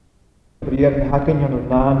briar yn hagin yn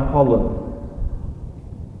na'n holyn.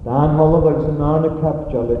 Na'n holyn agus yn na'n y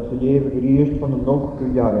capdial et sy'n lef grist van y noch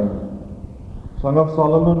gydarin. Song of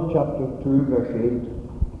Solomon chapter 2 verse 8.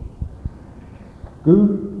 Gŵr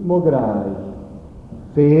mo graig,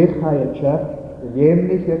 feir hai y chef, y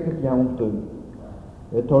liemnych ag y fiawntw,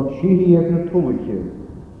 y tord sihi ag y twyllw.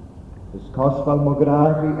 Ys cosfal mo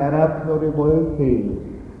graig i erab nôr i loel feir.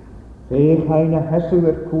 Feir hai na hesw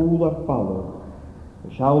cŵl ar balwr.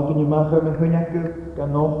 Y siawld yn ymach am y hynagw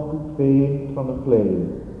gan och feir tron y chleir.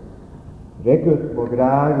 Regwyd mo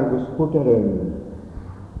graig agos pwt ar ewr.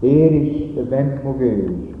 Erich y bent mo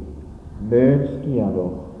gyr. Mewn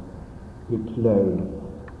sgiadoch. I clywed.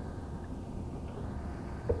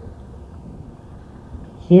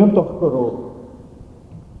 Sien toch gero.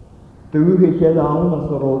 Dŵr ich lawn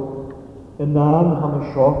as ro yn na'n ham y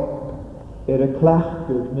siop y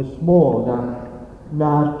clachgwyd na smô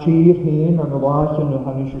na'r tir hyn an y lach yn y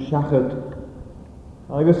han eisiau siachod.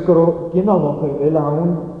 Agus gero gynaloch y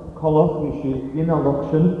lawn coloch eisiau gynaloch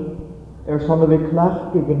sy'n son y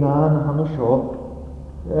clachgwyd yn na'n ham y siop.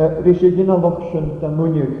 Eisiau gynaloch sy'n da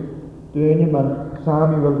mwynhau. Dwi'n man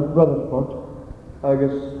Samuel Rutherford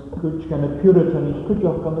agus cwtch gan y Puritans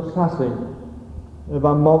cwtioch gan y Sasyn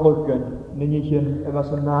fan Molwgan nynnychyn efas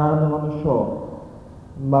y na'n fan y sio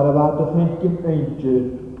mar y fad o ffencyn eingir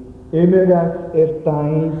ymyrach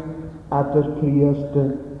daith at yr Criast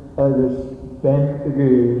agus ben y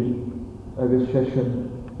gyr agus sesyn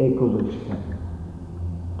eglwysgan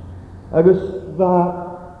agus fa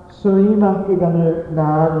symach gan y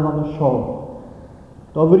na'n fan y sio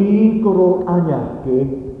Da fri goro anyagu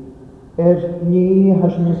ni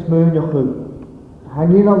hasyn ysmynioch yw.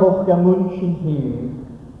 Hangin a loch gan mwnsyn hyn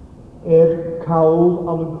cawl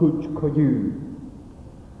am y cwtch coiw.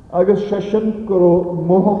 Agus sesyn goro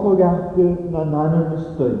mohoch o gafgu na nanan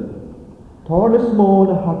ystyn. Torn ys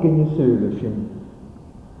môn a hagin y sŵlysyn.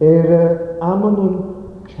 Amon nhw'n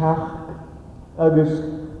chach agus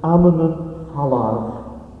amon nhw'n falaf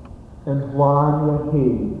yn hwan i'r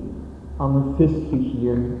hyn. Am y ffysgu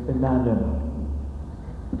hyn yn nanan.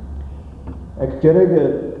 Ac dyrig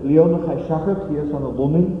leonach ai siachod hi as an y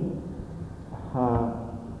lwmyn.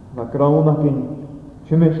 Ma grawn ac yn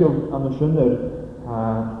siymechil am y synnwyr.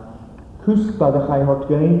 Cwsbad ach ai hort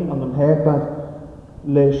gain am yn hebad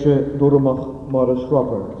leis dwrmach Morris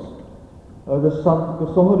Roberts. Agus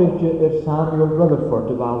gysohor eich Samuel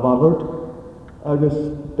Rutherford y fal laford. Agus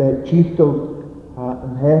be chichtol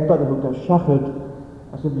yn hebad y hwt a siachod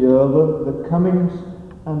as of the comings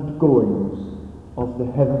and goings of the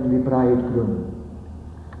heavenly bridegroom.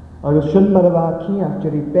 Agus sy'n mar y fa ciach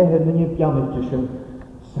ar ei behed yn ei biamit sy'n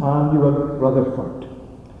Samuel Rutherford.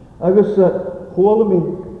 Agus chwol mi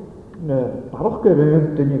baroch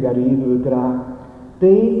gyrwyd dyn i garid o'r gra,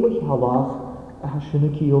 deud o'i halaf a hasyn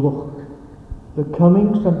y ciolwch. The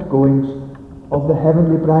comings and goings of the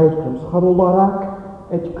heavenly bridegroom.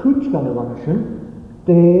 Charolarak et cwtch gan y fan ysyn,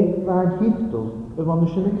 de fan hydol y fan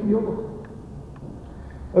ysyn y ciolwch.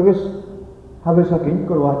 Agus, hafes ag un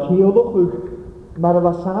gorwa ciolwch yw, mar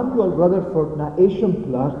yfa Samuel Rutherford na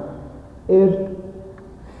esiamplar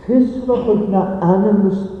ffysroch yw na anam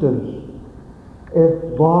ystych,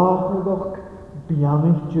 fachroch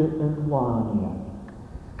biamich yn hlania.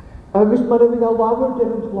 Agus mar yfyd a lafod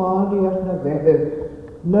yn hlania na fehyr,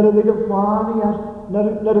 nar yfyd yn hlania,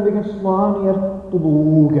 nar yfyd yn hlania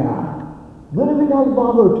blwga. Nar yfyd a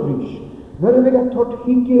lafod rys, nar yfyd a tort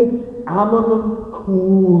higi amam yn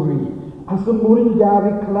cwri. As y mwyn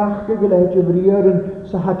gafi clach gyda'i gyfriar yn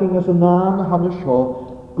sa haging as y na'n han y sio,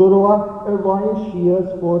 gyrwa y rai sias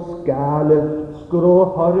fo sgale, sgyrwa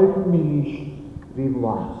horig milis fi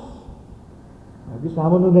flas. Agus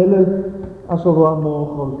amon yn elyd as o roa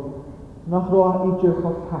mochol, nach roa idrych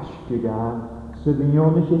o pasgu gan, sydd yn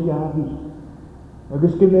ion eich gafi.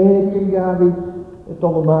 Agus gymryd yn gafi, y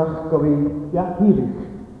dolmach gofi hirych,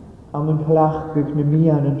 am yn clach gyda mi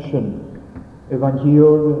mian yn sy'n. Van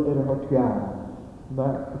hier y hot gael.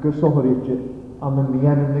 Mae gysohor eich am y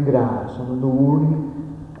mian yn y gras, am y nŵr,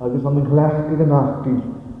 agos am y glech gyda nachdi,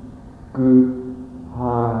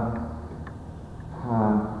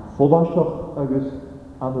 ffodasioch agos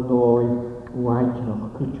am y noi waith noch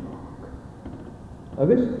cwtioch.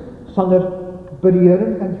 Agos, san bryr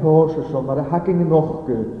yn gan hiors o so, mae'r haging yn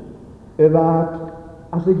ochgw, fad,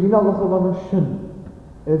 as y gynalwch o fan y sy'n,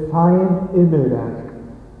 ffain ymyrach,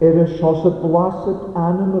 y sios y blasyd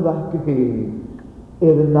anam y ddach y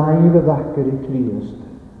naif y ddach y Criast.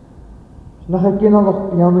 Nach y gynaloch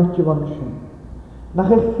biamich y fan sy'n. Nach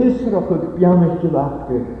y ffysroch y biamich y ddach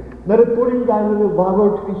y. Na'r y bwrdd gael y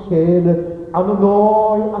fawr fi chael an y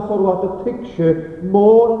noi as ar wad y ticsio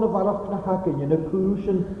môr yn y farach na hagin yn y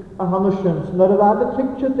cwysyn a hanesins. Na'r wad y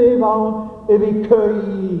ticsio de fawn i fi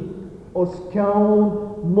cwy os cawn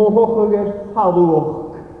mohoch ag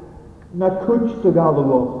halwch na cwts dy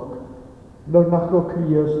galwch na'r nachro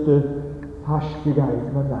crios dy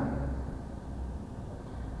hasgigaeth na na.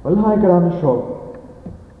 Wel hai gran y sio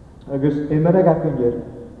agos ymer ag agynir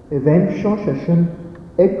y fensio sesyn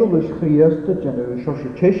egol ys chrios dy genw sio si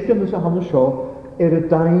tesgyn ys a hannes sio y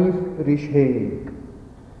daif rys hyn.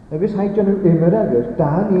 Agos hai genw ymer agos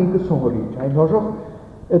da ni gysongorid hai nosioch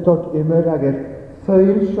y dod ymer agos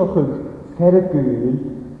ffeil sioch ag fer y gwyl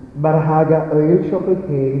mae'r haga oel sioch ag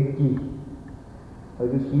hyn di.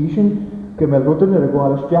 Agos hi sy'n gymelwydyn yr y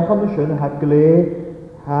gwael ysdiach am y sy'n ha gle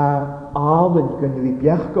ha alyn gynnu i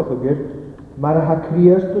biach goch agos mae'r ha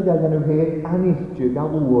crios dy genw hyn anilltio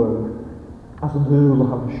gael wyrg as yn hwyl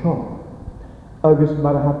am sio. Agus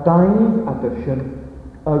mae'r ha daif adysyn,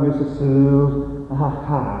 agus y syl a ha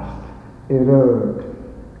hast i'r yrd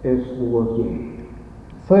i'r slwod ie.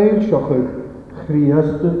 Ffeil siochig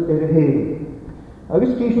chriast i'r hyn.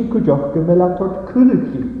 Agus gys yn cwdioch gymel at o'r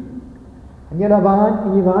cwlygi. Yn i'r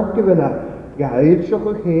fan gyfela gael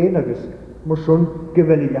siochig hyn agus mwyswn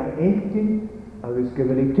gyfel i ga eithyn agus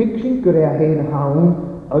gyfel i ticsyn gyrra hyn hawn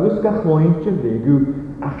agus ga chloent yn ddegw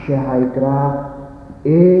ach se hai gra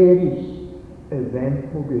erich y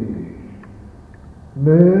vent mo gwyr.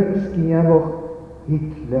 Mön sgiafoch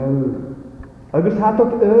hit lawr. Agus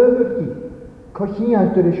hatot över hi. Cosin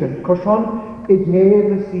adyrysyn. Cosion y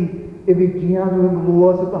djefysi y fi gianw yn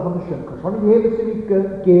glwys y dahanysyn. Cosion y djefysi i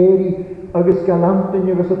geri agus galantyn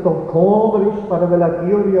agus y dolcom yr is para fel a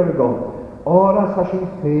giwr i'r gol. Oras ha sy'n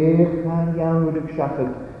ffech na'n iawn ag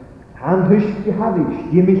siachyd. Han hysg i hadis,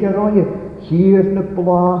 dim ich roi'r hir na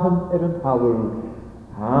blahan yn hawr.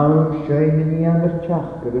 Han sy'n yn ian yr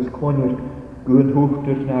tiach gyda'r clonir gwyn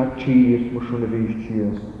hwchtr na'r tîr mwyswn y fys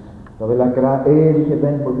tias. Da fel a gra erich y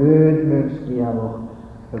ben mo gwyn mewn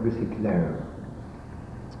sgiafoch agus i glawr.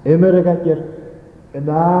 Ymer ag agir yn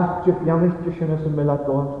ach jyf iawnich jysyn as y mela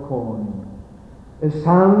gos con. Y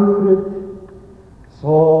sawryd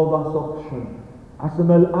sof as opsiwn. As y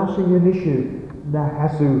mel asyn yn eisiau na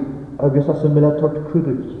hasw agus as y mela tord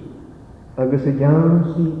cwdig. Agus y iawn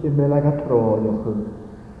si y mela gatroioch yn.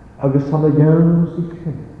 Agus am y iawn si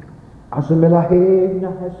chyn. As y mela hen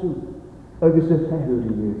na hasw. Agus y ffehwyr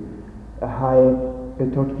i y hae y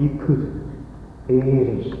tord i cwdig.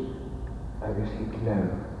 Erich. Agus i glawr.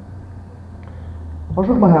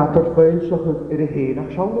 Hosioch mae hatod ffeil sioch yr y hen.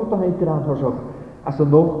 Ac siawn o'r dahi gran hosioch. As y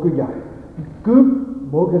noch gwyach. Gwb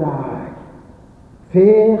mo graag.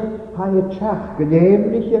 Fech hae y tiach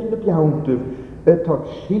gynemlich na biawntwf y tord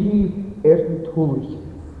sihi na tŵlich.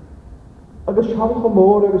 Agus siawch o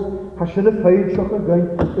môr agus hasyn y ffeil sioch y gyn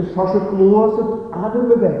y sios y glwys y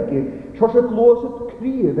anam y fegir, sios y glwys y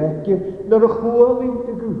cri y fegir na'r y chwalyn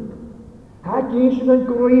y gwb. Ha gys yn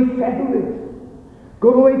grwy ffehwyd,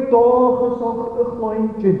 grwy doch y soch y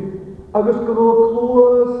chloentyn, agus grwy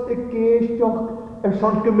glwys y geisdioch y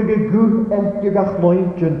sios gymig y gwb egig a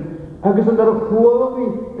chloentyn. Agus yn ar y chwalwy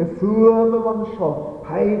y ffwam y fan sio,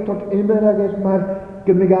 hai tord ymer agos mae'r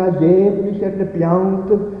gymig a ddefnig na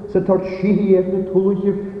biawntaf, sy'n tord sihi na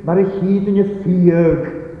tŵlych, mae'r hyd yn y ffyg,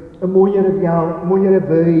 y mwy ar y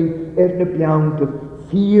fei na biawntaf,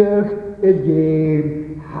 ffyg y ddef,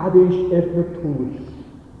 hadys na tŵlych.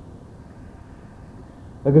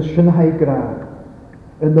 Agus sy'n hai graag,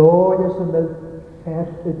 yn oed as yn fel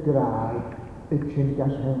fferth y graag, y chyn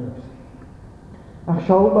gall hynnyf. Ach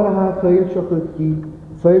siawl mar a ha ffeil sioch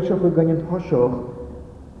y ganyan hosioch,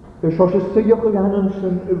 y sios y syioch y ganon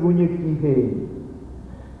sy'n y fwynig i hyn.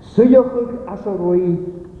 Syioch y as o roi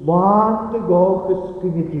lan y goch y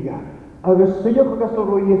sgynnydiga, ag y syioch y as o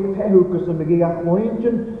roi y ffehw gys y mygi a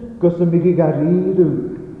chloentyn, gys y mygi a ridw,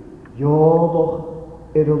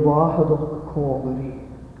 iodoch y lahadoch comeri.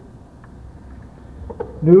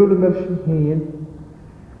 Nŵl y myrsyn hyn,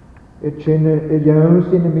 y chyn y iawn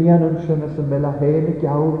sy'n y mian yn sy'n as y mela hen y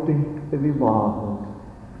gawdyn y fi lahod.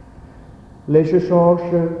 Leis y sios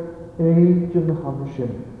y eid yn y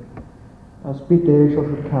hamsyn, as byd eich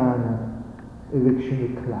o'r cana y ddeg sy'n y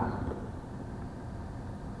clach.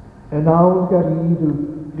 Yn awn gar idw,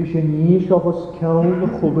 lys y ni siof os cawn y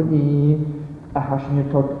chwb yn i a hasyn y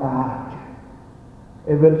tord ad.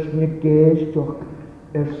 E fel sy'n y geisdioch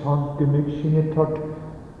son gymig sy'n y tord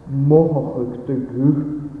mohochig dy gwb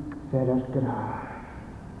fer ar graag.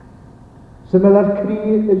 Sy'n mel ar cri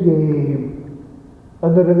y iew,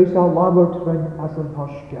 yn yr ywys a lawr rhain as yn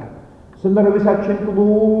hosgia. Sy'n yr ywys a chyn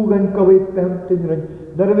glwg yn gywyd bentyn rhain,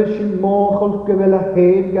 yr ywys sy'n mochol gyfel a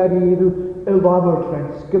hen gar idw, y lafr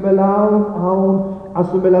trens. Gymel awn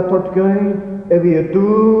as y mela tort gain, fi y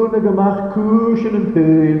dŵn ag ymach cwys yn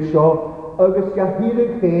pyl sio, agos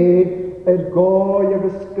gahirig hyn goi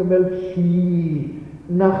agos gymel si,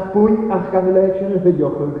 nach bwyn ach gan leis yn y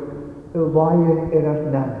hydiochwg, y fai ar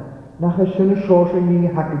nan. Nach ysyn y sios yn ni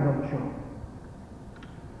hagin am sio.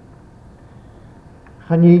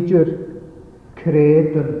 Chanidr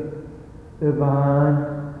credyn y fan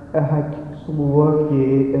y hag slwag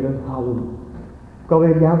ie ar yn halw.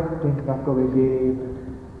 Gofel iantyn gaf gofel ef.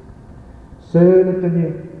 Syn ydyn ni,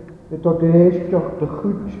 y dod eistioch dy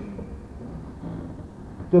chwyd.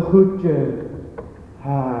 Dy chwyd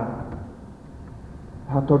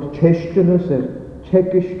ha dod testyn ys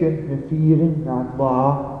tegysgyn na ffyrin na'n fa.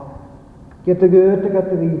 Gyda gyrd ag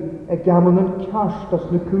ydw i y gamon yn cast as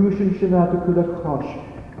na cwysyn sy'n ad y cwyd ar chos.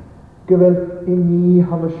 Gyfel i ni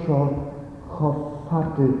ham y sion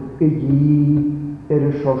choffadu y gi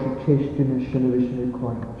y sos y testyn y sy'n y fysyn y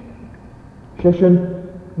cwaint. Sesyn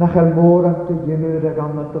nach môr am dy gymryd ag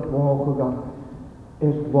am at y fwch o gan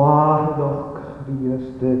wahoch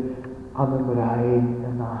chriast am y mraen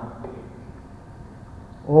yn ag.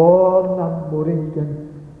 O, na mwringen,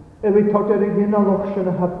 fi tot yr ygyn aloch sy'n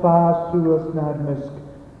y habas sŵas na'r mysg.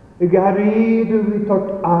 Y garid fi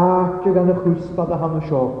tot ac ag an y chwysbad a ham y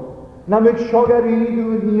sio. Na mig sio garid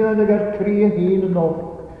yw hyn ag ar cri hyn yn och.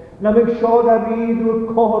 Na mig sio garid yw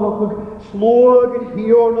cohroch ag slwag yn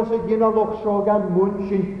hior nas y gyn aloch sio gan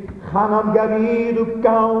mwnsyn. Chan am garid yw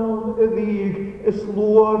gawn y ddig y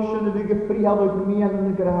slwag sy'n y ddig y ffrialag mian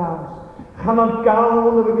yn y gras. Chan am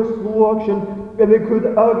gawn y ddig y slwag sy'n y cwyd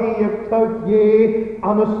ygi y tag ie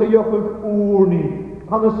an y syioch ag wrni.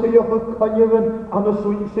 An y syioch ag cynnyfyn, an y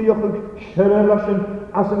syioch ag siarad sy'n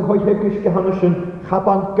as yn hoi hegys gyhan sy'n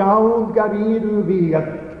chaban gawn garid yw fi.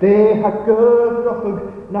 De ha gyfroch ag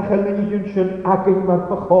nach y leidyn sy'n agyn mae'r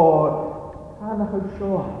bychor. A nach y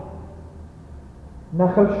sioan.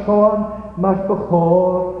 Nach y sioan mae'r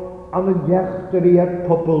bychor an y nechteri ar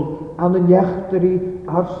pobl, an y nechteri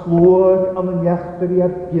ar slwag, an y nechteri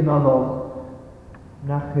ar gynanoch.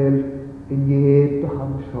 Nach yr yn ied dy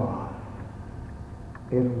ham sioan.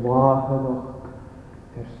 Wahoch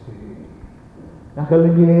sy'n. Nach yr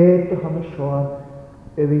yn ied dy ham sioan.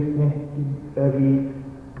 Fi ffnegin fi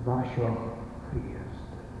fasioch Christ.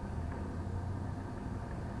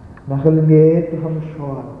 Nach yr yn ied dy ham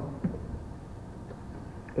sioan.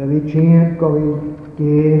 Fi tîn gofyn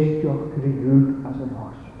geistioch Christ as yn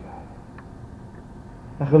hosga.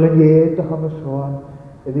 Nach yr yn ied dy ham sioan.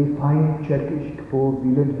 Fi ffain tjerkis gfo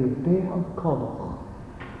filen hyn. De ham konoch.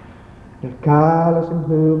 Yr cael as yn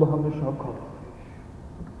hyl o ham y sio konoch.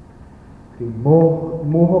 Fi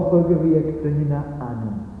mohoch o gyfi ag dyn na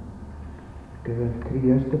anam. Gyfel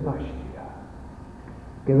crias dy bastia.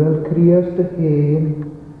 Gyfel crias dy hen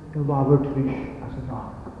y lafr tris as yn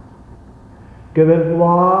ag. Gyfel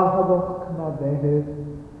wlahadoch na behydd.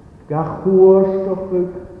 Ga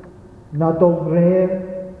chwrstochwg na dolref.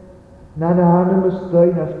 Na anam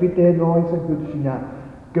ysdyn as byd noes ag gwyd sy'n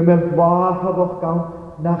Gyfel wlahadoch gawn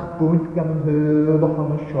nach bwynt gan yn hyl o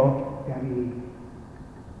ham y sio gari.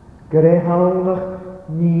 Gyre hawnach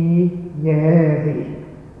ni neri.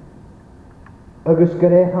 Agus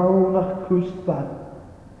gyre hawnach cwsbad.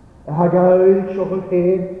 Ha gael sioch ych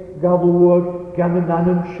hen galwag gan yn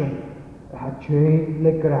anam sy'n. Ha tîn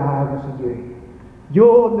le graag as y dweud.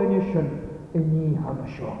 Jo yn ysyn yn ni ham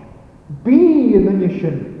y sio. Bi yn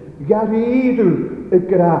ysyn garidw y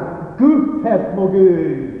graag. Gwpeth mo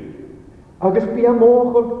gwyr. Agus bi am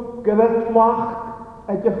ochor gyfer tlach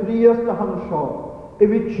a dychrias na ham sio.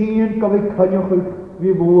 Fi tîn gofyn cynioch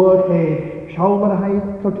fi fwr hyn. Siawl ma'r haid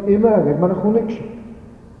tot immer agad, ma'n chwnig sy'n.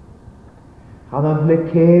 Han am le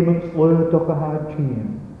cem yn slwyd o'ch a had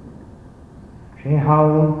tîn. Sy'n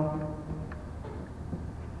hawn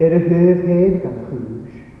y hyf hyn gan y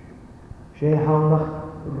chwys. Sy'n hawn ach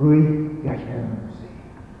rwy a llawsi.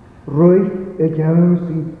 Rwy a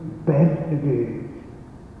llawsi ben y gyd.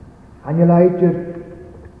 Han y leidr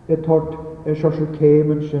y tort y sos y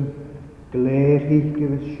cem yn sy'n gler hi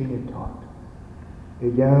gyfyd sy'n y tort. Y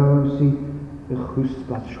llawsi y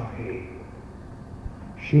chwsbad sio hyn.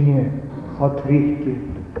 Sy'n y chotrichgi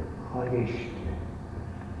chorisgi.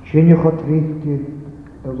 Sy'n y chotrichgi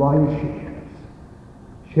y fai sy'n.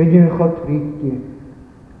 Sy'n y chotrichgi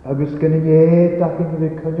agos gan y ned ac yn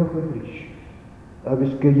y cynioch y ddys.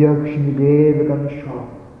 Agos gyliog sy'n y lef ag an y sio.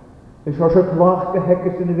 Y sos y clach y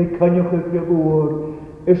hegys yn y cynioch y gwyr.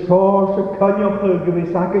 Y sos y cynioch y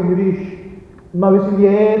gyfys ac yn rys. Mae fes yn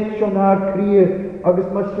ied sion ar crir. Agos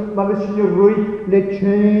mae fes yn y rwy le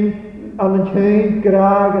tîn an yn tîn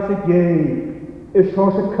graag as y gei. Y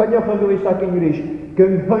sos y cynioch y gyfys ac yn rys.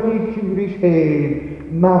 gynhynnig sy'n rhys hen,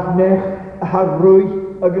 marnech a harrwy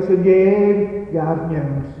agus y neb iar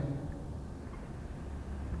niawns.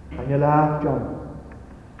 Yn y laf John,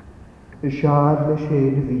 y siar le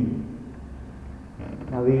hen y fi,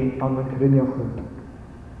 na fi am y crynioch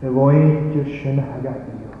y foen dyr sy'n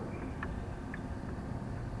hagabio.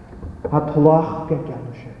 Ha tlach gegan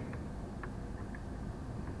sy'n.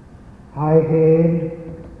 Ha hen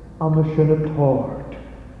am y sy'n y tord,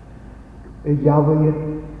 y iafau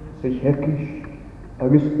sy'n hegis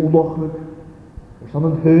agus wlochig, ys am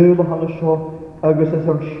yn hyl o han y sio agus ys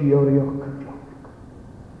am siarioch cydloch.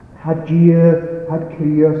 Ha dia, ha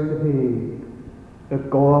crios dy he, y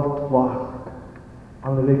gof tlach,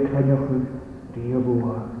 am y le cynioch di o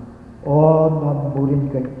fwa. O, na mwyn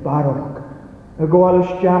gael barog, y gwael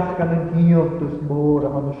ysdiach gan yn hiod dys môr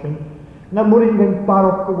a han y sy'n. Na mwyn gael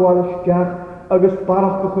barog y gwael ysdiach, agus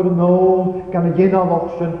barach go chur nó gan y dhéanam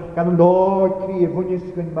ochsin, gan y nóid trí a bhuinis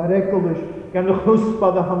gan maregolis, gan y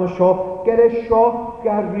chwsbad a hanna sio, ger e sio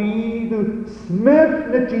gar rídu smyrth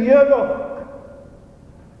na diadoch.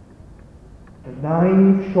 Y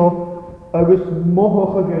naif sio, agus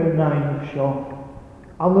mohoch a ger y naif sio,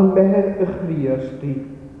 an y meher y chriasti,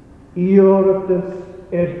 iorydys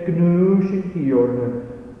gnw sy'n hiorna,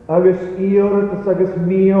 agus iorydys agus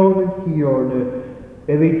mion yn hiorna,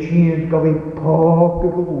 Efi ti'n gofyn pog y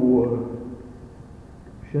gwr.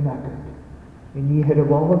 Sy'n agad. I ni her y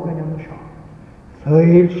wolog yn am y sio.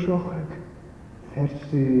 Ffeil siochag.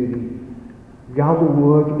 Fersyri.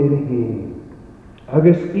 Galwag i'r hen.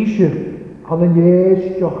 Agus eisiau. Han yn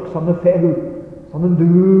iesioch. San y ffeil. San yn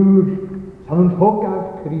dŵr. San yn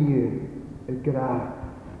hogaf crir. Y graf.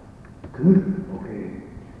 Gwr o ge.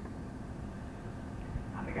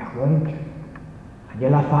 Han y gachwynt. Han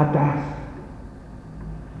y lafadas.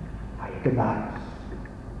 Gymaes.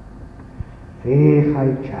 Fe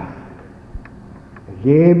chai tiach. Y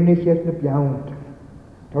lemnych na biawnt.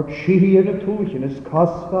 Tot sihir y twch yn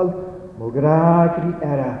yscosfal mo graag i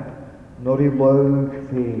erab nor i lawg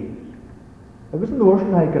fe. Agus yn oes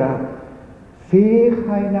na i graf. Fe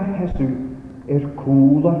chai na hesw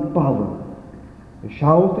cwl ar balw. Y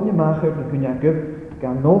siawlt yn y machar na hwnnagaf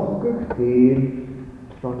gan nochgach ffeil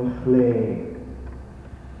tron y chle.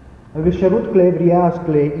 Agus sé rút glé bhrías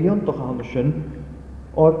glé íontach an sin,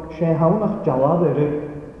 or sé hawnach jalad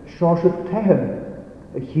seo se tehan,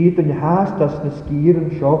 y chyd yn haas das na sgýr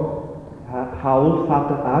yn sio hawl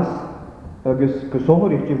fata as, agus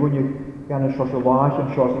gysomor eich fwynig gan y sio se lach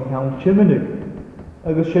yn sio sy'n hawn tymunig.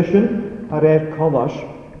 Agus sé sin ar colas,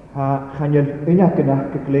 ha chanel unach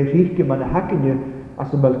ynach glé rhych gyman y haginio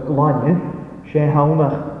as y mel glanye, sé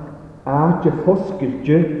hawnach aart y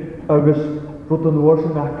ffosgyltje, agus Rwyd yn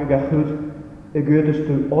orsyn ac ag achwyd y gwydys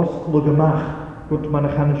tu osglwg ymach rwyd ma'n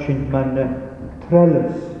ych hannes sy'n ma'n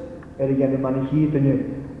trelys gen ma'n hyd yn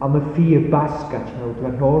am y ffyr basgat nawd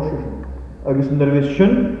gan horsyn. Agus yn yrwys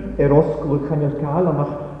sy'n osglwg chanel cael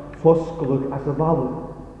amach ffosglwg as y falw.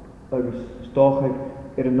 Agus stoch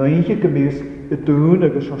ag y noenche gymys y dŵn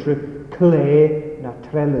agus os y cle na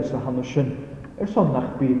trelys a hannes sy'n. Son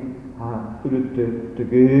nach bu rwyd dy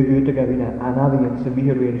gwyd ag afyn anafi yn sy'n mi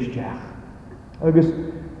rwy'n ysdiach. Agus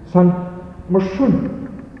san mar swn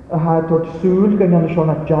a ha dod sŵl gan yn sio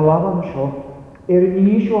na jalaf an sio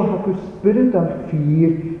ni sio ha gw spirit ar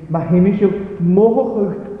ffyr ma hemich yw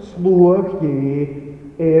mohoch slwag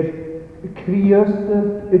ie criast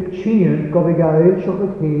y tîn gof i gael sioch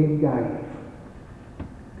y hen gaif.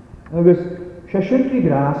 Agus sy'n tri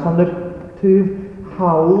gras an yr tyf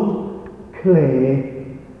hawl cle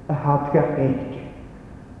a hadga eich.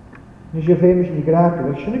 Nes y ffeimish ni graag,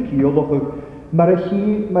 sy'n y ciol Mar y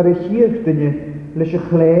hir dynnu leis y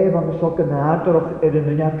chlef am y so gynadroch yn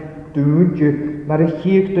yniach dŵnju. Mar y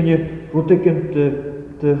hir dynnu rwdig yn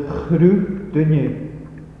dy chrw dynnu.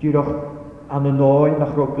 Dyrwch an y noi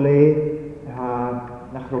nach ro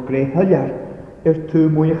gle hyliar. Tu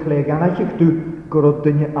mwy y chle ganach i'ch dw gorod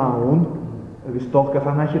dynnu awn. Agus doch gaf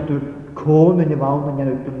anach i'ch dw côn yn y fawn yn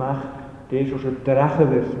ynwyd ymach. Deis os y drach y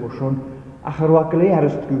fyrst mwyswn. Ach ar o gle ar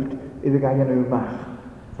ystgwt iddo gael yn ymach.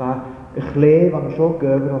 Fa y chlef am sio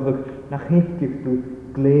gyfer oedd na chyntig dwi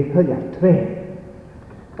gle hyliar tre.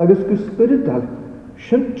 Agus gysbyrydal,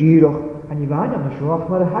 sy'n gyroch an i fan am sio ach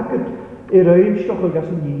mae'r hagyd ein sioch o gas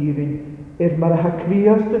yn irin, mae'r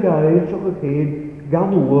hacrias dy gael sioch o hen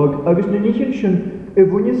gan wog, agus na nich yn sy'n y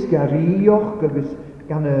fwynys garioch agus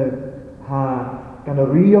gan y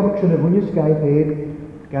rioch sy'n y fwynys gael hen,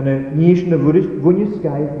 gan y nis yn y fwynys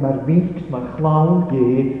gael mae'r finks mae'r chlawn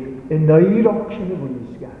ge, y neiroch sy'n y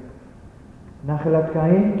fwynys gael. Nach ylad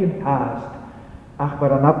gael gyn haast, ach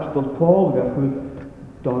mae'r anapstol Paul gachw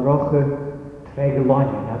doroch y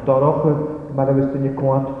treglaen, a doroch y mar a bys dyn ni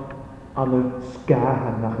gwant am y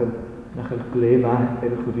sgahan nach y glema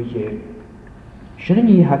chwyd I lle. Sy'n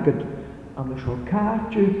ni hagyd am y sio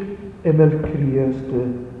cartio ymel criast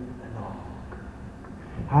yn og.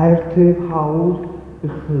 Haer tyf hawl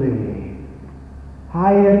y chle.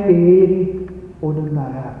 Haer eri o'n y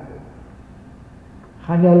maraf.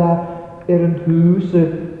 Chanela yn hwys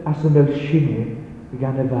as ymel syni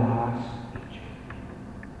gan y fas.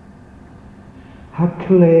 Ha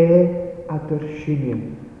cle ad yr syni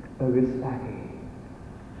ygys agi.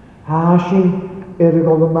 Ha sy'n y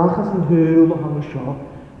gol y machas yn hwyl o han y sio,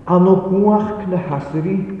 an o gwach na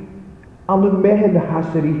hasiri, an o mehen na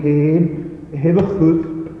hasiri hen, hef y chwth,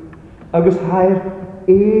 agos haer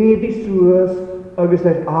edi sŵas, agos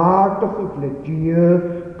ardach o gledio,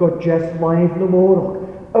 god jes laif na morach,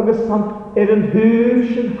 agos san yn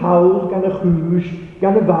hwys yn hawl gan y chwys,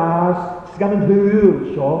 gan y fas, gan y hwyl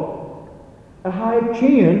sio, a haer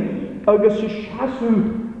tîn, agos y siasw,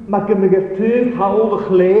 mae gymig y tyf hawl y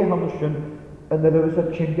chle han y sy'n, yn yr ywys a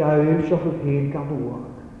tîn gawr sioch y hen gan o'r.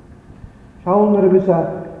 Siawl yn yr ywys a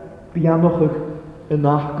bianoch yn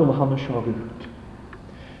achgol han y sioch ywt.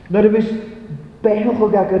 Nyr ywys bechach o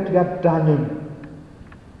gagad danyn,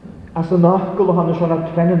 as yn achgol o han y sioch, a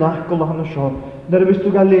tren yn achgol o han y sioch, nyr ywys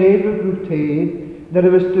dw gael leir y grwt te, nyr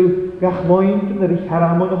ywys dw gach moyn nyr I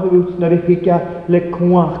charamon o'ch ywt, nyr I higa le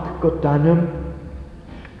cwach god danyn.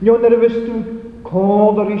 Nio nyr ywys dw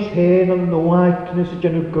cod ar is hen yn noaik nes y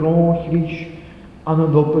gen y gronch rys an yn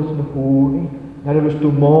ddobeth na hwni. Nyr ywys dw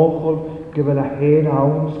mochol gyfer a hen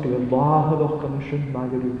awns gyfer lahad o'ch gan y sy'n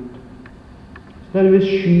mag yr ywt. Nyr ywys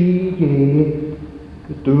si ge,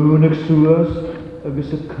 y dŵn ag sŵas,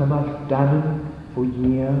 agos y cymal danyn fo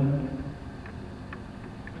ian.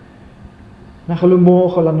 Nach ylw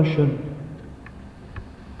mochol an y sy'n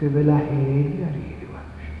gyfer a hen ar i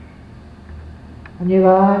ddiwag. An i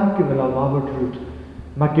fan gyfer a lafod rwyd,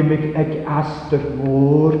 mae gymig ag astyr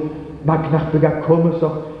môr, mae gnach byg a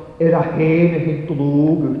cwmysoch a hen a hyn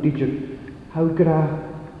dlwg yw'r digir. Haw gra,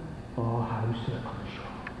 o haws yn y sio.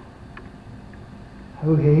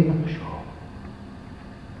 Haw hen yn y sio.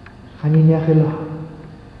 Chan i'n iach ila.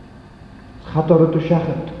 Chador ydw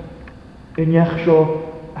siachad. Yn iach sio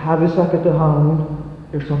hafys ac ydw hawn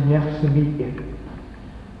son iach sy'n mi eg.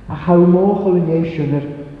 A haw mochol yn eisiau yr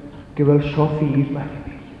gyfel sio ffyr mae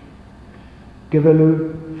hi. Gyfel yw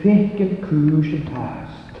ffenc yn cwys yn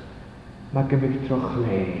tast. Mae gymig troch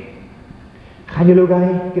le. Chan yw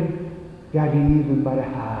gael yn garydd yn mar y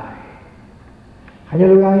hai. Chan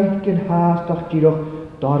yw gael yn hast o'ch giroch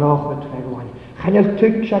doroch y tregwain. Chan yw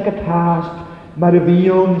tyg siag y tast mar y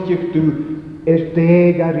fion ych dw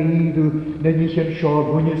deg garydd na nich yn sio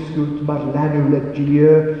hwn ysgwt mar lenw le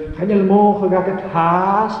dia. Chan yw moch ag y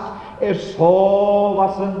tast sol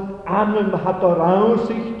as yn anam hat o'r aws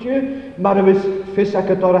i'ch ti. Mar y fys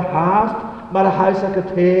ac ydor y hast. Mar y haes ac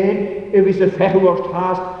y ten. Y fys y fechw o'r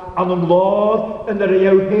tast an yn lodd yn yr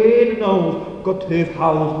ew hen nawr god tyf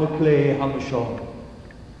hawl na cle am y sio.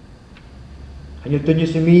 Chan yw dynnu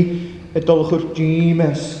sy'n mi y dolchwr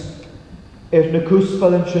James na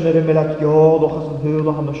cwsfal yn sy'n yr ymwylad iod o'ch as yn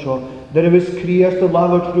hwyl o ham y sio. Nyr ywys criast y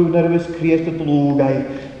lafod trwy, nyr ywys criast y dlwgau.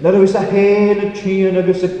 Nyr ywys a hen y tîn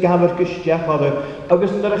agos y gafr gystiach oedd.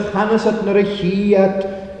 Agos nyr y chanes at nyr y hiad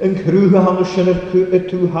yn crwh o ham y sy'n y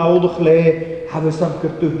tŵ hawl o'ch le. Hafys am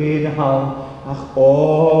gyrtw hen y hawl. Ach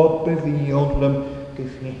o befion lym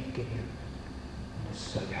gyffnegyn yw. Nys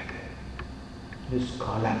sylgag. Nys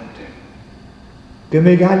colabd.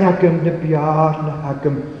 Gymig anagym na biar na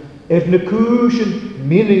hagym. Na cwys yn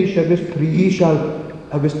milis agos prisial.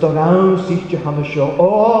 Agos dorawn sy'ch ti ham y sio.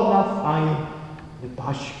 O na ffain. Na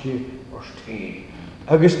basgu o'r te.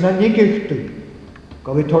 Agos na nigych dwi.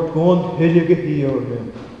 Gofi tort gwnd hylig y hiwr.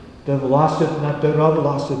 Dy flasid na dy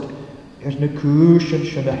raflasid. Na cwys yn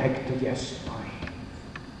sy'n y hegtyd ysmai.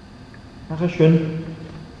 Ach a sy'n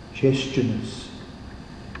siestynys.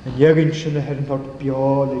 Yn iagyn sy'n y hyn tort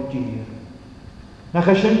biol y dir. Nach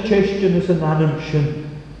a sy'n siestynys yn anam sy'n.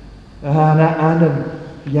 Na anam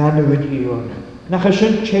bianw yn hiwr. Nach a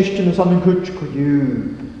sy'n siestynys am yn cwtch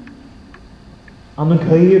coediw. Am yn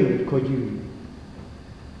cael coediw.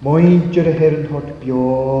 Mointir y hyn tort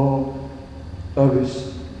biol. Agus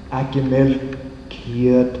ag ymel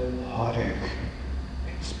ciad horeg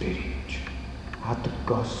yn spirit. At y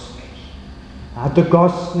gosnich. At y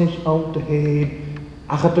gosnich ond y hen.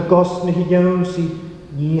 Ach at y gosnich I iawn si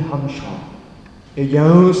ni ham sio. I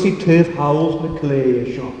iawn si tyf hawl na cle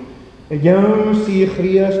sio. I iawn si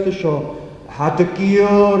chriast y sio. At y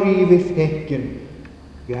gior I fydd hegyn.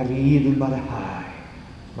 Garydd mar y hai.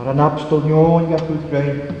 Mar yn abstol nion gach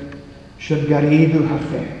wythrein. Sy'n garydd yw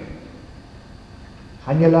harfe.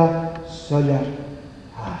 Hanyla solar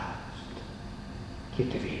haast.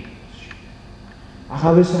 Gyda fi. A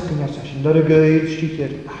chafis ac yn asasyn, dar y gyd sydd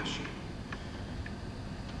i'r asyn.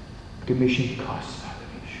 Gymysyn costa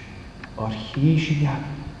gymys. O'r hi sy'n iawn,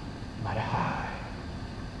 mae'r hai.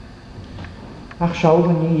 Ach siawl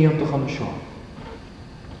hynny ond o'ch am sio.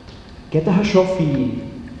 Gyda ha sio ffydd.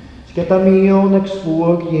 Gyda mi o'n ag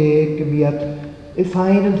swag ie gymiad y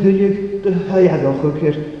ffain yn hylig dy haiadwch ag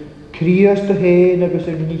yr crias dy hen agos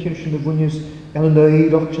yr unig yn sy'n y fwynys gan yn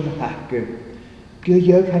eiddoch sy'n hacw.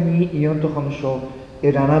 Gydag hynny ond o'ch am sio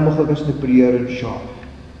yr anamwch agos na briar yn sio.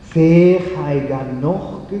 Fech hai gan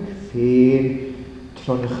noch gyg ffeil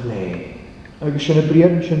tron ych le. Agos sy'n y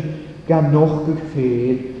briar yn sy'n gan noch gyg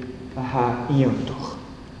ffeil a ha ond o'ch.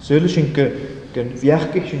 Sy'n sy'n gan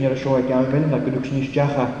fiachgych sy'n ar y sio ag amel na gynwch sy'n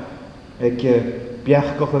isdiach ag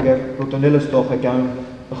biachgoch ag rwyd yn ilysdoch ag am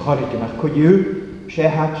y chorig yn ach cwyw se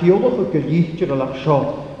ha ciolwch ag yr iechtyr alach sio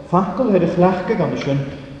ffacol hyr eich lachgag gan ysyn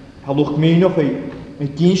halwch minoch ei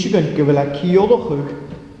gynsig yn gyfel a ciolwch ag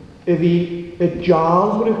ydi y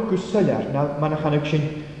jal fwyr eich gwsylar na ma'n achanag sy'n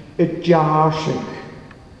y jarsig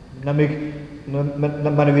na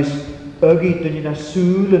ma'n ywys ygi dyn ni'n a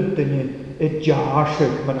sŵl yn dyn ni'n y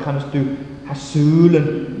jarsig ma'n achanag dw ha sŵl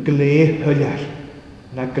yn gle hylar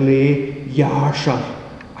na gle iarsar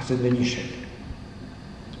as yn dyn eisiau.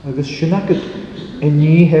 Agos sy'n agos yn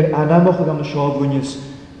ni her anamwch gan y sio fwynys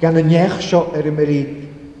gan y nech sio ymeri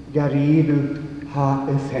garidw ha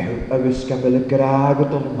y thew agos gan fel y graag o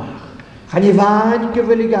dolmach. Chan i fan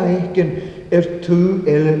gyfel i gael gan tŵ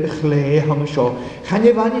el y chle ham y sio. Chan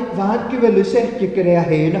i fan gyfel y sech i gyrra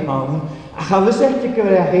hen y hawn a chaf y sech i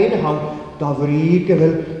gyrra hen y hawn da fri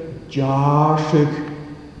gyfel jarsig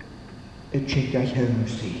y tsigau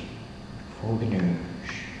hymsi, ffog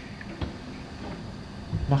nŵs.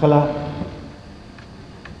 Nachala,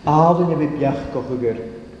 addyn y biach goch ygyr.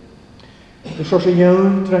 Y sio sy'n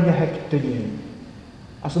iawn dran y hectyn ni,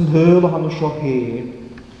 as yn hyl o han o sio hen,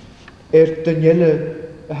 dynil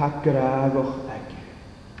y hagraag o'ch ag.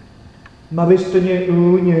 Ma fes dynil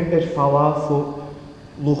ŵn ffala ffo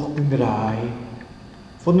lwch gyngrau,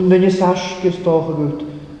 ffod yn dynil sasgys doch ag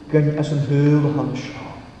gan as yn hyl o han o sio.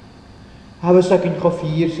 Hafys ac yn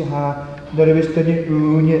choffir sy'n ha, nor ywys dyn ni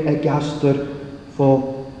ŵn y gaster fo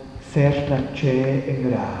ferch na che yng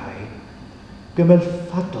ngrai. Gymel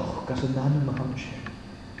ffadoch gas y nan yma hamsir.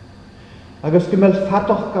 Agos gymel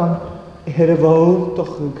ffadoch gan hyr y fawn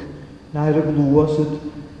dochwg na hyr y glwas yd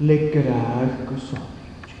le graag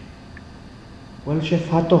gwsonid. Wel se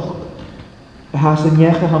ffadoch y has y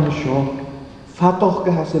nech y ham y sio, ffadoch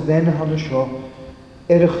y has y fen y ham y sio,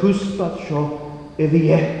 y chwsbad sio,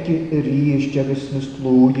 iddi ecgi yr is jagos nes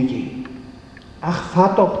glwyd i gi. Ach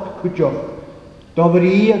ffadoch cwydioch, dofr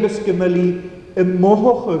i agos gymylu y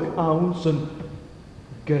mohoch ych awn sy'n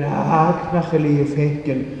graag na chyli y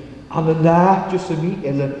ffegyn, an y nad jys y mi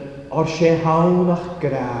ilan o'r se hawn ach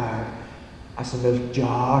graag as yn yr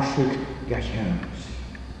jarsig gall hymsi.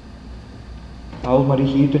 Awl mar i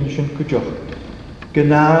hyd yn sy'n cwydioch,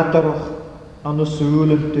 gynadarwch an y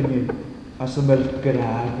sŵl yn dynnu as yn yr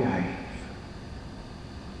graag ai.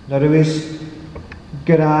 Nar ywys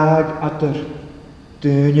graag adr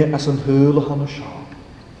dynnu as yn hyl o han o sio.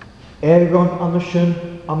 Ergon an y sy'n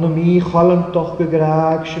an y mi cholan doch y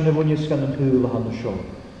graag sy'n y fwynys gan yn hyl o han o sio.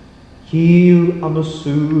 Hiw an y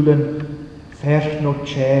sŵl yn ferch no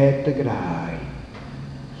ched y graag.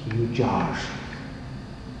 Hiw jarsig.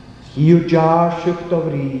 Hiw jarsig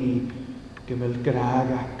dofri gymel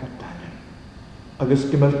graag ac adanem. Agos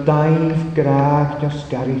gymel daif graag jas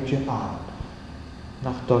garid y an.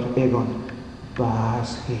 Nach dor egon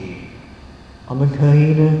baas he. Am yn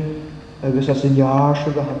caine, agos as yn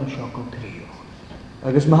iarsig a han y sio go criwch.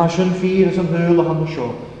 Agos ma sy'n ffyr as yn hyl a han y sio.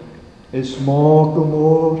 Is mog o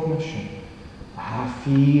môr na sy'n. A ha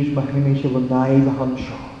ffyr ma hynny'n chyl yn naif a han y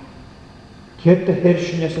sio. Cyt y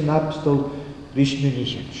hirsyn as yn abstol rys mynd i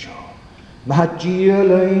chyl sio. Ma ha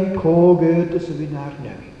diol ein cogyd as y fi'n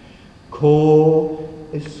arnewi. Co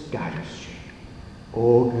is garis sy'n.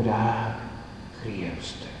 O graag.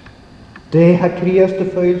 Criast. De ha criast y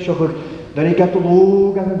ffeil sioch dar i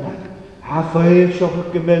gadolwg am yna. Ha ffeil sioch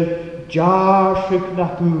gymel jarsig na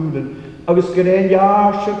hwlen. Agos gyda'n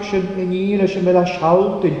jarsig sy'n unir sy'n mel a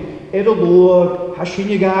sialtyn. Y lwr ha sy'n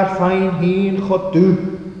i gar ffain hyn chodw.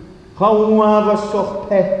 Ha waf a soch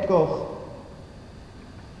petgoch.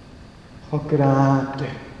 Ha grade.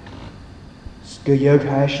 Sgyog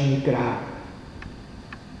ha sy'n i grad.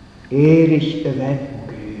 Erich y fen.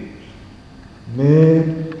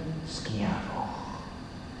 Myn sgiafoch.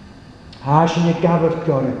 Ha sy'n y gafod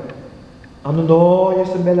gorau. An yn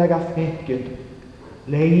oes y melag a ffegyd.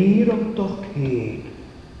 Leir o'n doch heg.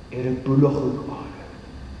 bwlwch ar.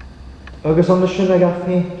 Agus an sy'n ag a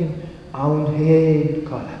ffeicyn awn hen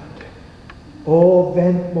calend. O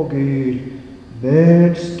fent mo gyl,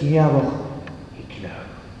 mewn sgiafwch I glaw.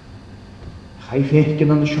 Chai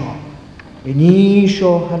ffeicyn an sio, ni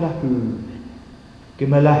sio hana hwyl.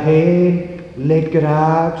 Gymel a hen le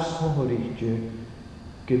graag sohoridje.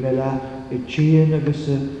 Gymel a tîn agus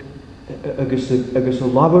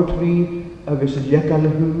y laboratory agus y legal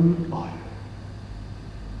hwyl ar.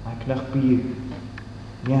 Ac nach bydd,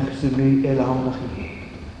 niach sy'n mi elawnach I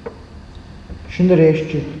heg. Sy'n yr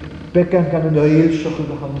eistio, began gan yn oel sioch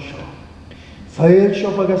ag han sio. Fael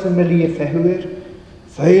sioch ag yn meli ffehwyr,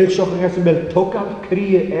 fael sioch ag yn mel togal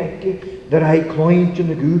cri eke, dar hai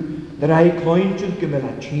cloentyn y gw, dar hai cloentyn gymel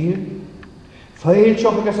a tîn. Fael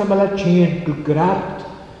sioch ag yn mel a tîn gwgrabt,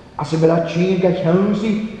 as yn mel a tîn gael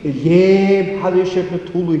hiawnsi I lieb hadysig na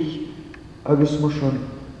tŵlich, agus mwysyn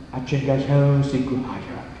a tîn gael hiawnsi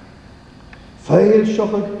gwhaiag. Fael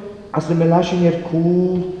sioch ag as yn mel a sy'n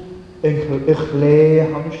cwl, I'ch le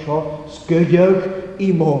han sio sgydiog I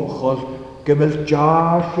monchol, gymel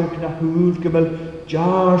jarsig na hwyl, gymel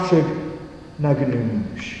jarsig na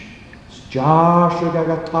gnwys. Jarsig ag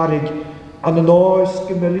a tarig, an yn oes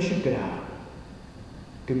gymel eisiau gra.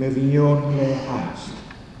 Gymel fion le hast.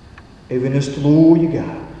 Efyn ystlwy I ga,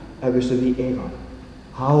 agos y fi egon.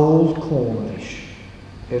 Hawl clonerish,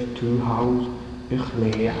 tu hawl i'ch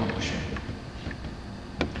le han sio.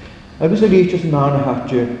 Agos y leitio sy'n arna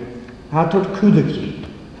hatio, Hatod cwdagi,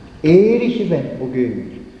 erich vent o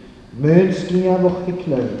gyr, mewn sgiafwch I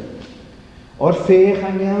claw. O'r ffech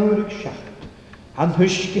an iawrig siacht, han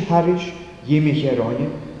hysgi harish, yimich oie,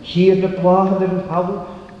 hir na plachad yn hawl,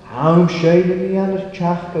 hawn seil yn I an yr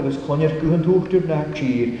tiach, agos cloni'r gwhyn hwchtyr na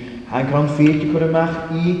tîr, han gran ffeiti cwr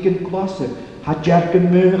ymach Igen glase, ha jarg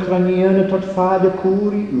yn mych ran ian y tot ffad y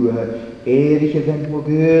cwr I uha, erich vent o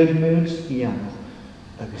gyr mewn sgiafwch,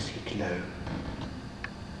 agos I claw.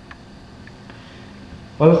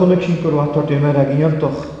 Wel chwn ag sy'n gwrwat o'r dymer ag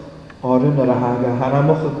iantoch oren ar a haga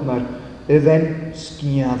haramwch ag mae'r yfen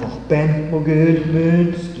sgiafwch, bent mo gyr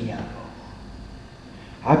mewn sgiafwch.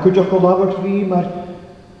 Ac wydioch o lawr fi mae'r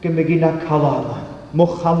gymygin a calaman, mo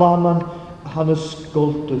chalaman han y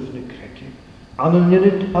sgoldydd na cregi. An yn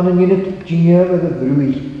ynyd diaf ag y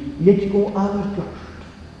ddrwy, iet go an'r gyrst.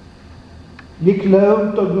 Ni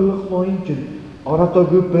glawn do gwch loenjyn, o'r at o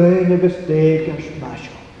gw bein agos deg as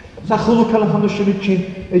masio. Sa chwlw cael hanno sy'n tîn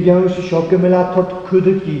y iawn sy'n sio gymryd a tord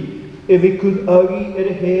cwdagi, fi cwd agi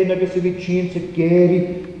y hen agos fi tîn sy'n geri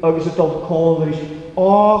agos y dol conrys.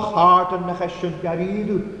 O chart yn nach eisiau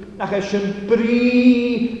garidw, nach eisiau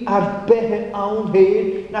bri ar behe awn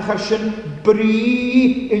hen, nach eisiau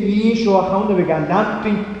bri yn un sio a chawn fi gael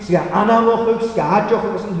lampin sy'n anamwchwg, sy'n adioch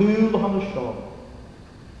agos yn hwyl hanno sio.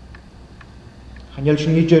 Chaniel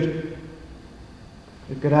sy'n idr,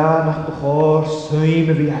 y gra nach bechor sym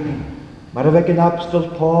y fi agin. Mae'r efeg yn abstyl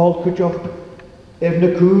Paul cwtioch na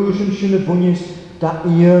cwrs yn sy'n y fwynys da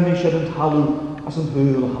ion eisiau yn halw as yn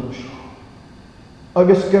hwyl ham sio.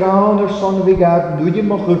 Agus grawn yr son fi gad nwy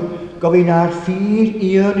mochwch gofyn ar ffyr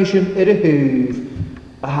ion eisiau y hyf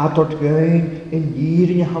a hadord gain yn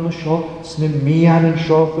ir yn ham sio sy'n mian yn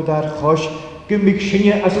sio chwyd ar chos gymig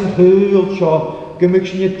sy'n as yn hwyl sio gymig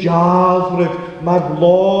sy'n jalfryd mae'r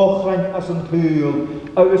loch rhain as yn hwyl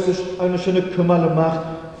agus sy'n y cymal ymach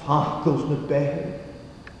ffacls na behe.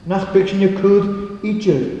 Nach byg sy'n y cwd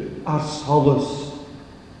idr ar solus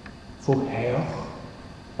fo heoch.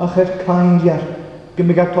 Ach cainliar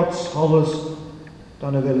gymig a tot solus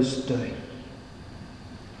dan y fel ystoi.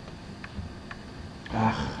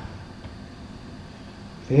 Ach,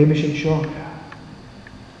 fe mi sy'n sioga.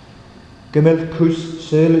 Gymig cws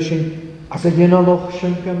syl sy'n as y hyn aloch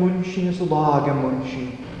sy'n gamwn sy'n as y lag amwn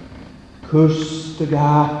sy'n. Cws dy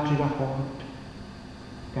gatri a hod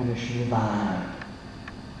gan y sy'n fan.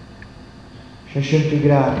 Sy'n sy'n dy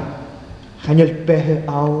grad, chanel behe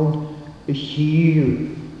awn y hir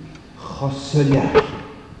chosyliar.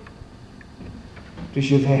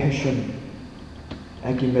 Rys y fehe sy'n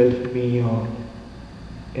ag i mel mio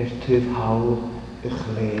tyf hawl y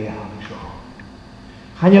chle am sio.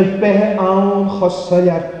 Chanel behe awn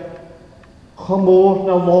chosyliar, chomor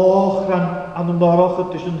na loch ran an y noroch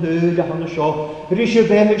ydych yn hyd a han y sio. Rys y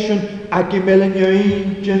fehe sy'n ag i mel yn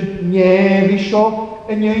yw'n nef i sio.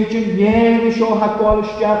 Yn yw'n nef i sio ha gwal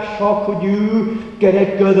ysdiach sio cwdiw gyda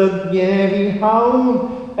gyda'n nef i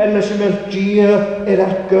hawn. Ella sy'n mel gia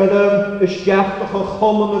ar gyda'n ysdiach ych o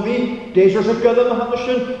chom yn y fi. Des oes y gyda'n han y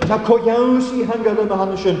sy'n. Na co iawn sy'n han gyda'n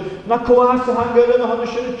han y sy'n. Na co as y han gyda'n han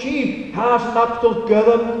y sy'n y tîn. Has yn abdol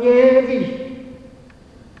gyda'n nef i.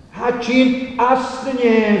 Ha tîn as y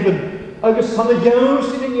nefyn. agus tan y iawn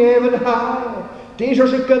sy'n yn efn ha. Dys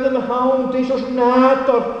oes y gyda my hawn, dys oes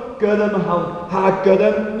nador gyda my hawn. Ha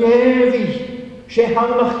gyda nefi. Se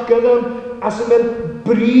hanach gyda as ymwyl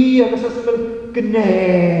bri agus as ymwyl gne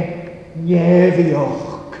nefi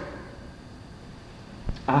och.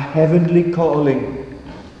 A heavenly calling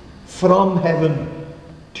from heaven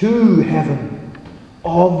to heaven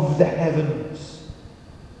of the heavens.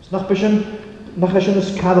 Snach bysyn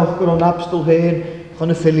ys cadwch gyda'n abstol hen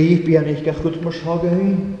van y Philippi en ich goed maar schagen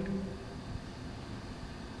heen.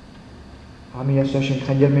 A mi as ysyn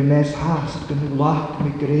chan mi mes haast gyn y lach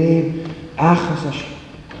mi gref ach as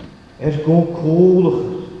ysyn go coolig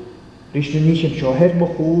rys nu niet yn sio mo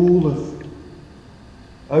coolig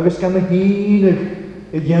agus gan my hienig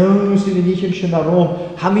y iawn sy'n yn eich yn sy'n ar ôl.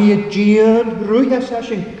 Ha mi y dian rwy as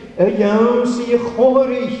ysyn y iawn sy'n y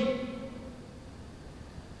chorig.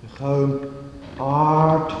 Y chawm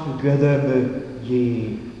art gyda my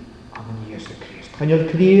ie am yn Iesu Christ. Chan yw'r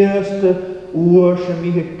Christ oor sy'n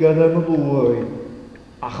mi gyda my lwy.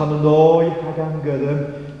 A chan yn oi hag am gyda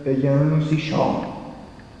y iawn sy'n sio.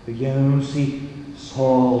 Y iawn sy'n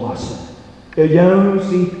sol asyn. Y iawn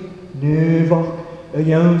sy'n nefach. Y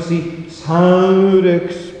iawn sy'n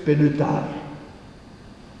saurig spinudar.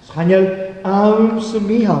 Schaniel awn sy'n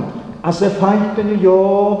mihan as y ffaith yn y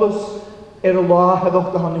iodus y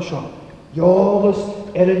laheddoch dy hannes sio. Iodus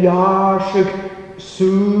y iarsig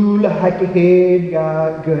sŵl y hag y hen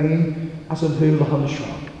gyn as yn hwyl dy hannes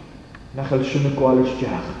sio. Nachel sy'n y gwalus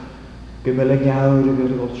diach. Gymel y niawr y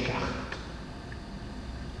gyrgol siacht.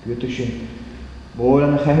 Gwyd y sy'n môr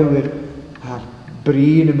yn y chehwyr ar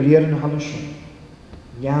brin y mrier yn y hannes sio.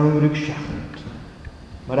 Niawrig siachant.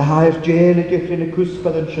 Mae'r hair gel y gych yn y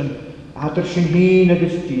cwsbad yn sy'n adr sy'n hyn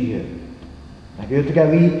agos dyr. Na gyd y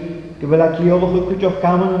gafi gyfel ac iolwch y cwydioch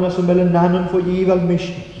gaman yn asymel yn nanan fo i fel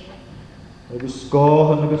misnis. Agos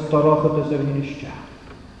sgohan agos doroch at ys yr hyn ysdiach.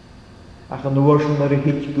 Ac yn ŵr sy'n ar y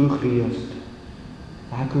hyd gwch riast.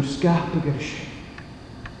 Ac wrth sgap y gyrsyn.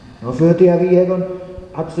 No fyrdi a fi egon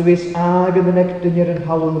at sefys ag yn y necdynir yn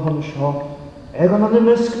halw hon y sio. Egon an y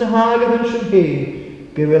mysg na hag yn sy'n hyn.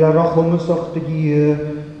 Gyfel ar och ymysoch dy gyr,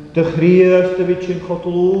 dy chriast dy fyt sy'n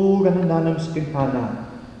chodlwg an y nanams gyn hana.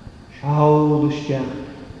 Siawl ysdiach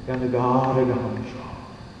gan y gar y gahan sio.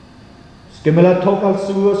 Sgymel a tokal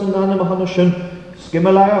sŵas yn nanam a hana sy'n,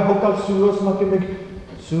 sgymel a hokal sŵas ma gymig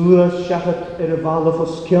sŵas siachat y falaf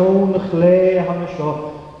o sgiawn y chle a hana sio,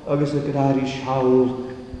 agos y gyrari siawl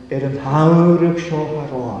yn hawrig sio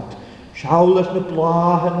ar oed. Siawl ys na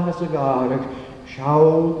blahan as y garig,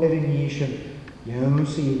 siawl yn nisyn, iawn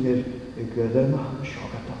sy'n y gyda mam sio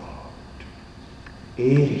gada fod.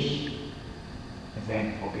 Erich y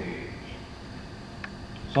fen o gyr.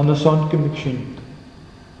 Son y son gymig sy'n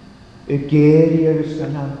y geri agos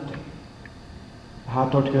gan ante.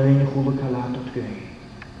 Hat o'r gyn chwl y calad o'r gyn.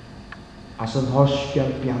 As yn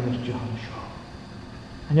hosgian bianir John sio.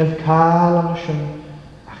 Yn yw'r cael an y sy'n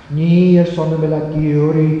ach ni y son y mel a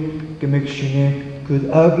gyri gymig sy'n gyd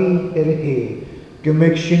ygi yr he.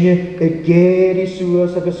 Gymig sy'n y geri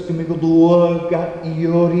sŵas agos gymig o ddwag a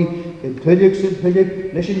iori y pylig sy'n pylig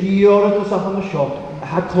leis yn ior at y sahan y sio. A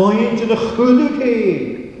ha cloent yn y chwdig he.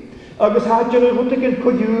 Agos hadjan yn hwtig yn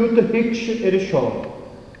coiwyd y hitch yr y sio.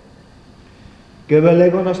 Gyfel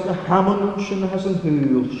egon as na hamon sy'n has yn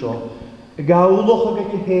hwyl sio. Y gawlwch ag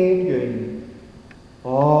eich hen gyn.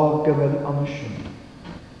 O gyfel am y sy'n.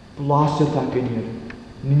 Blaset ag yn yr.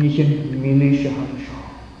 Nynnych yn mili sy'n han sio.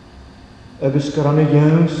 Agos gyran y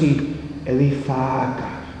iawn sy'n eddi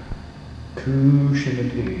ffagar. Cwys yn y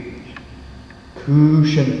dyr.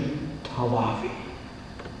 Cwys yn talafi.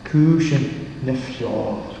 Cwys yn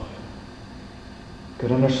neffliol.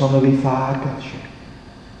 Gyran y son eddi ffagar sy'n.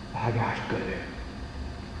 Hag ar gyda.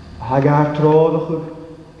 Hag ar trodd o'ch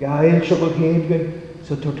gael sy'ch o'ch hen gyn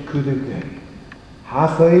sy'n tord cwdig gyn. Ha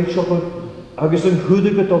ffeil sy'ch o'ch agos yn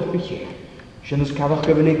chwdig o dolch bych eich. Sy'n ys cafach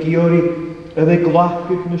gyfel ei giori ydy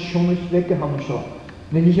glachgyd na sionych ddeg ham sio.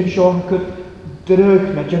 Nid ich yn sio hacyd drych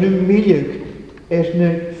na dyn nhw'n milig na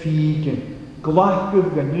ffigyn.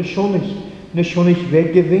 Glachgyd gan na sionych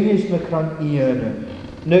ddeg gyfynys na cran iana.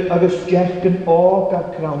 Agos diach gan og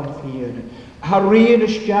ar crawn fiana. Ha rhain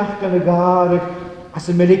ysdiach gan y garig as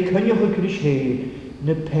y melig cynnioch y cyrys hei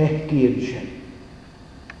na pechgyn sy'n.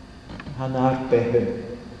 Ha na'r behyn.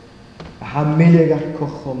 Ha milig ar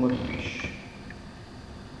cochom yn gys.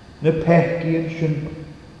 Na pechgyn sy'n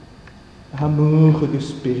ha mwch ag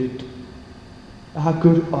ysbryd. Ha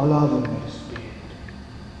gyr olaf yn yr ysbryd.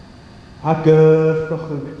 Ha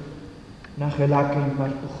gyrffroch ag na chylagyn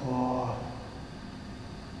mae'r bwchor.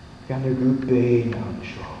 Gan y gwb bein am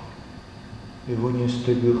sio. Y fwynys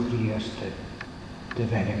dy gwch riast dy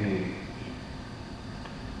feneg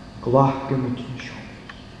glach gymryd yn siom.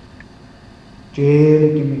 Jel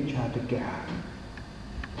gymryd chad y gad.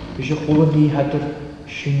 Bys y chwlwn ni hadr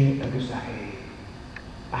syni agos a hei.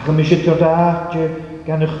 Ach am eisiau tordach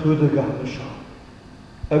gan y chwyddig gan y siom.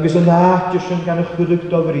 Agos yn nach sy'n gan y chwyddig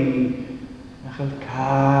dofri. Nach yn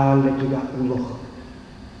cael edrych a wlwch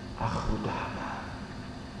a chwyd a hama.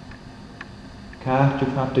 Cael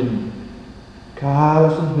yw'r nadyn. Cael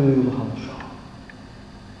as yn hwyl gan y siom.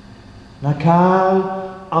 Na cael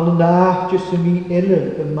an y nach sy'n mi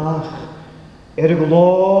elir y mach. Y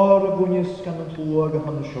glor y fwynys gan y tlwag a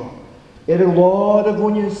gan y siom. Y glor y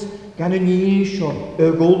fwynys gan y ni siom. Y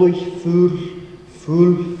golwch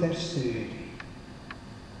ffwl fersyri.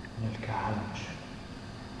 Nyl cael yn sy'n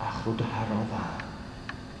achlwyd y harodda.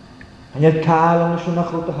 Nyl cael yn sy'n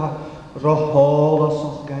achlwyd y rohol a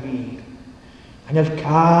soch gari. Nyl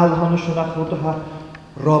cael yn sy'n achlwyd y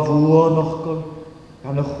rofwon ochgol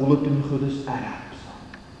gan y chwlwyd yn chwydys Arab.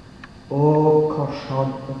 O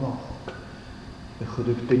corsion y moch. Y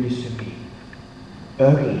chwydych dyn i sy'n mi.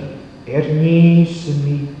 Ygi, ni sy'n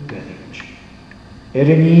mi gydig.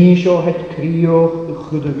 Ni sio het crioch y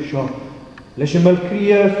chwydych sio. Leis ymwyl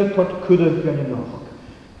crias y tort cwydych gan y noch.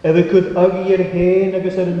 Efe cwyd ygi hen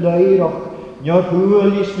agos y leiroch. Nio'r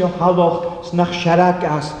hwylis nio haloch snach siarag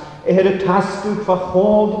as. Y tasgwg fa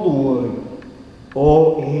chod lwy.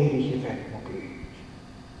 O erich y fed mo gyd.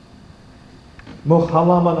 Mo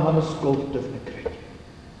chalam an han ysgoldyf na gred.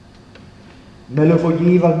 Melwf o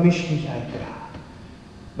gifal misnich a'i gra.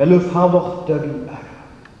 Melwf haloch dygi ara.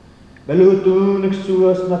 Melwf dŵn ag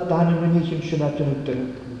sŵas na dan yn ynich yn sianad yn y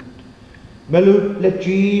dyrg. Melw le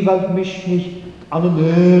gifal misnich an yn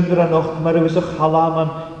ynr anoch mar ywys y chalaman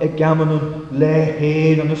y gaman yn le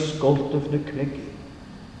hen an ysgoldyf na creg.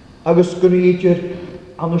 Agos gwneidio'r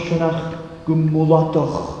an y sianach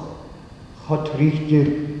gwmwladoch chodrichdir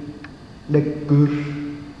le gwr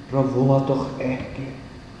rafwladoch egi.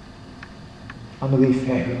 An y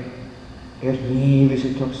fi few ni fys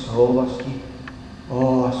y to'r solas di.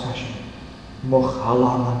 O asasyn, mo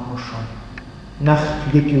chalaman mo sion. Nach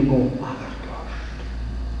ligiw gwn agar.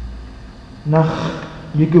 Nach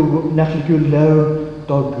ligiw lew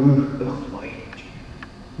do gwch ych loed.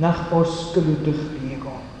 Nach osgol ydych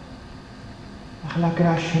riego. Nach la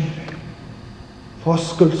grasyn rhaid.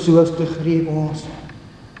 Fosgol sŵas dych riego osa.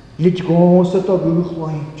 Lid gosa do gwch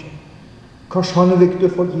loed. Cos honna victor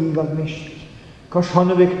fo gifal misni. Cos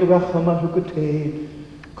honna victor gach yma hwg y teg.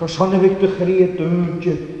 Cos honna victor chri y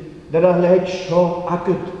dwntje. Dar a leid sio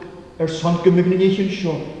agad. Son gymignig yn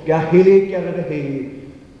sio. Ga hilig ar y heg.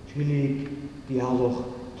 Hilig dialog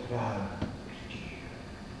traw i'r dir.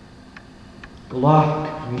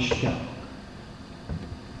 Glach misio.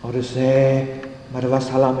 O'r mae'r fas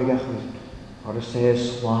halam i gachwyd. O'r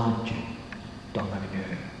slantje. Dong ag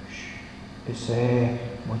nyrwys. Ys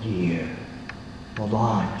mo dir. Mo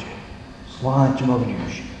lantje. Slantje mo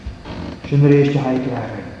gnwys. Sy'n reis di haig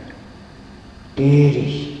rhaid.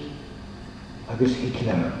 Erich. Agus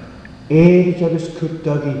hiklaw. Erich agus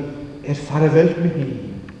cwrdogi. Farafelt mi hi.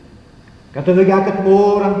 Gad y gagad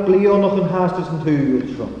môr am blio noch yn hastus yn hwyl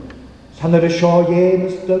tro. San yr y sio ien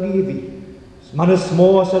ysdygu i fi. Man y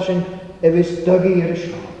smo as asyn efys dygu i'r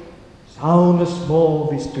sio. Sawn y smo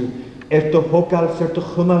fys tu. Dy hogal sy'r dy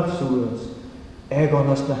chwmal sŵas.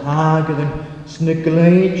 Egon as na hagad yn sny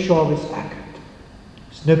glein sio fys agad.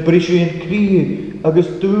 Sny brisio yn cri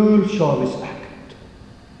agos dŵl sio fys agad.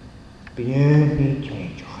 Bien ni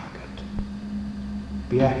change o agad.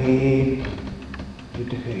 Bia hen i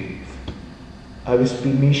dy hyf. Agus bi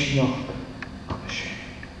misnioch an y sy'n.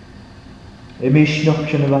 Y misnioch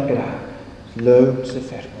sy'n y fa gra. Lwm sy'n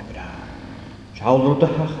fferm o gra. Siawlwr dy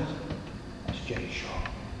hachas. As jai sio.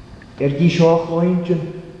 Gi sio chloentyn.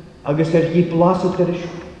 Agus gi blasyd ar y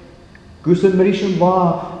sio. Gwys yn myris yn fa.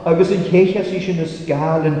 Agus yn chechas sy'n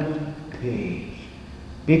ysgal yn pell.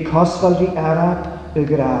 Bi cosfal di arab y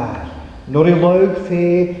graar. Nor I lawg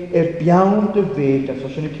fe biawnt y fed. As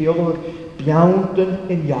sy'n y ceolwg biawnt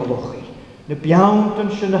yn ialochi. Na biawnt yn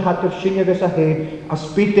sy'n y hadr sy'n agos a hen, a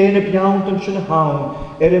spyd ein y biawnt yn sy'n y hawn,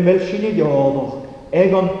 mel sy'n y diolwch,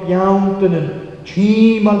 egon biawnt yn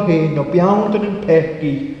tîm al hen, no biawnt yn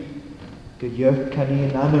pegi, gyych can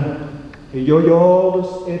i'n anan,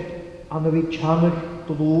 ioiolus anna fi chanag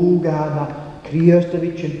dlwga na crias da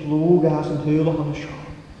fi sy'n dlwga sy'n hwylwch an y sio.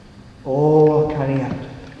 O, can i ad,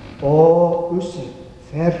 o, wsyn,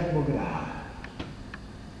 fferm o gra.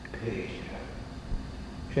 Pell.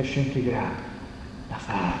 Sy'n ti gra, na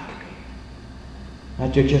ffag mi. Na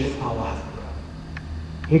dydger ffawad.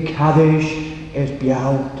 Caddys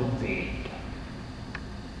biawd yn fyd.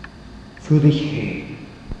 Ffwyd eich hyn,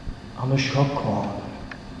 am y siocon.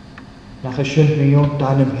 nach a sin mion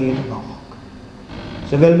danam héad nach.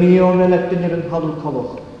 Sa bhfuil mion a letain ar an hadal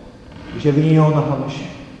cabach, is a mion a hamas.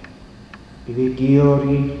 I bhí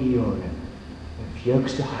georí híore, a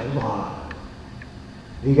fiogsta hailá,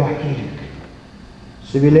 bhí ga hírig.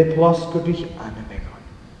 Sa bhí le plascodich anna megan,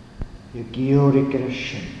 i georí gyda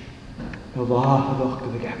sin, a láhadach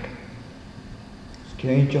gyda gag.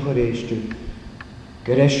 Sgeintiach ar eistw,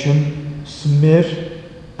 gyda sin smyr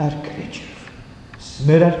ar credjif,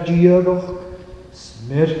 smyr ar diogach,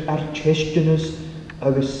 smyr ar testynus,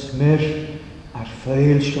 agus smyr ar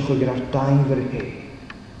feilstach o gyda'r daifr he.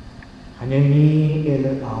 Hanna ni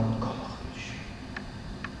ele awn colchus.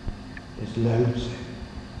 Is launse,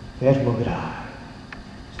 fer mo graar,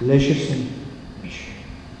 is leishersen mish,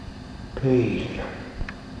 peil,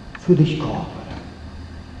 fudig kamer.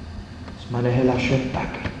 Is manna hela shen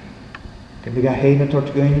bakke, kan vi ga heina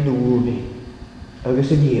tort gein in oorvi,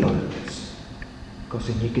 agus in jeordes, gos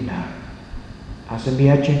in jigena, as in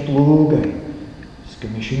miatjen ploge, is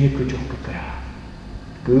gemishin je kutjokke graar.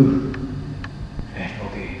 Guh,